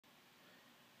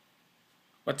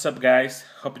What's up guys,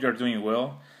 hope you're doing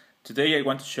well. Today I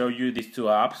want to show you these two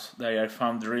apps that I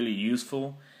found really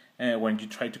useful when you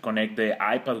try to connect the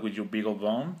iPad with your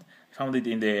BeagleBone. I found it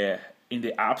in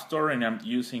the App Store and I'm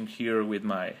using here with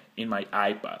my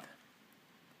iPad.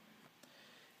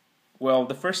 Well,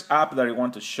 the first app that I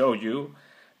want to show you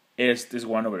is this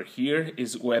one over here,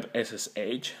 is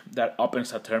WebSSH, that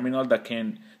opens a terminal that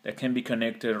can be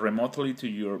connected remotely to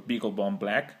your BeagleBone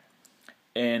Black.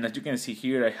 And as you can see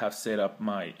here, I have set up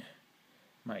my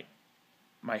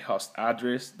host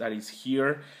address that is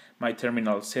here. My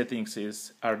terminal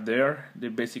settings are there. There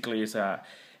basically is a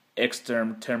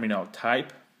external terminal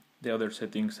type. The other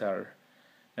settings are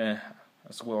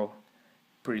as well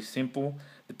pretty simple.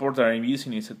 The port that I'm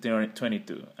using is a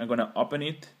 22. I'm gonna open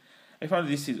it. I found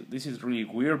this is really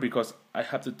weird because I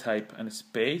have to type a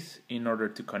space in order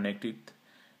to connect it.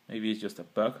 Maybe it's just a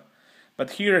bug. But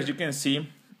here, as you can see,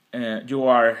 you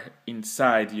are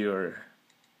inside your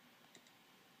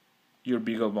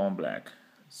BeagleBone Black.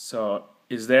 So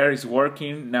it's there, it's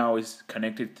working now. It's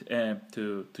connected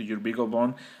to your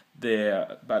BeagleBone.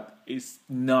 But it's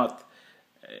not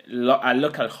a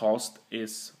local host.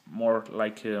 Is more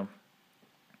like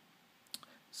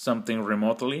something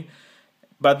remotely.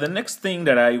 But the next thing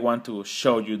that I want to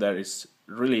show you that is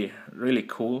really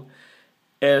cool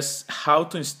is how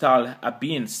to install a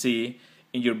VNC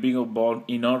in your BeagleBone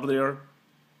in order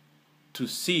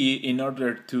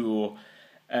to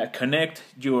connect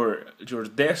your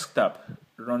desktop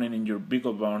running in your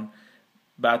BeagleBone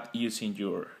but using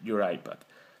your iPad.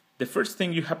 The first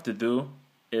thing you have to do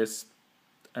is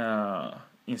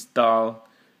install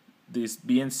this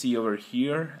VNC over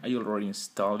here. I already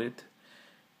installed it.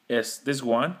 It's this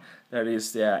one, that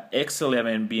is the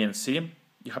X11 VNC.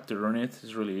 You have to run it.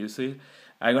 It's really easy.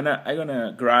 I'm gonna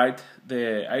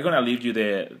leave you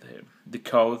the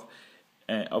code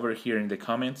over here in the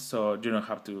comments, so you don't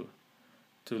have to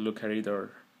look at it or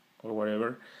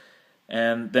whatever.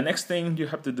 And the next thing you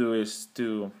have to do is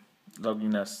to log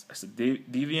in as a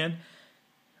debian.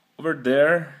 Over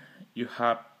there you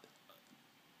have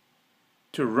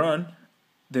to run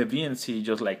the VNC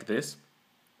just like this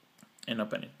and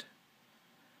open it.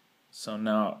 So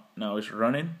now it's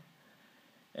running,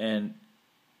 and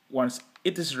once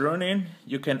it is running,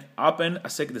 you can open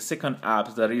the second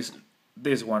app, that is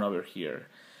this one over here.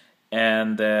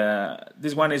 And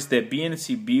this one is the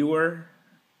VNC viewer,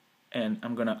 and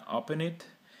I'm gonna open it.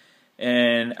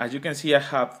 And as you can see, I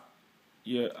have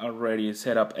already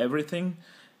set up everything.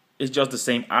 It's just the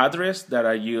same address that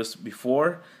I used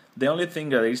before. The only thing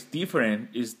that is different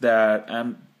is that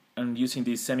I'm using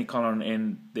this semicolon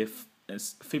in the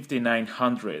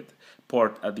 5900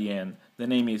 port at the end. The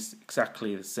name is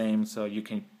exactly the same, so you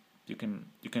can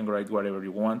write whatever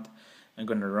you want. I'm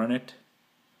gonna run it.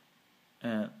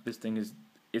 This thing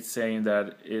it's saying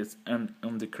that it's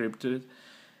undecrypted,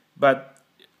 but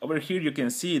over here you can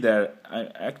see that I'm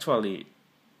actually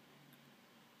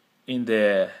in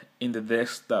the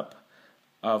desktop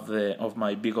of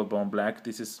my BeagleBone Black.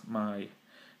 This is my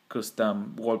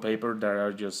custom wallpaper that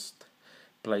are just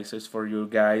places for you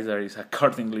guys that is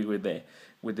accordingly with the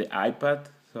iPad.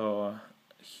 So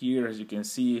here, as you can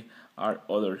see, are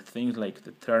other things like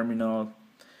the terminal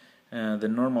and the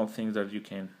normal things that you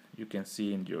can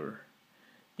see in your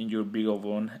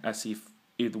BeagleBone, as if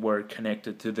it were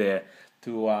connected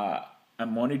to a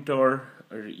monitor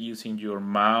or using your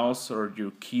mouse or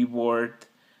your keyboard.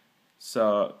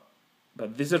 So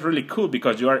but this is really cool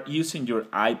because you are using your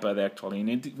iPad actually, and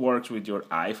it works with your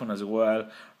iPhone as well,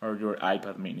 or your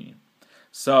iPad mini.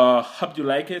 So hope you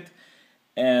like it,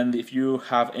 and if you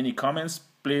have any comments,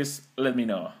 please let me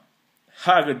know.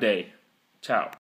 Have a good day. Ciao.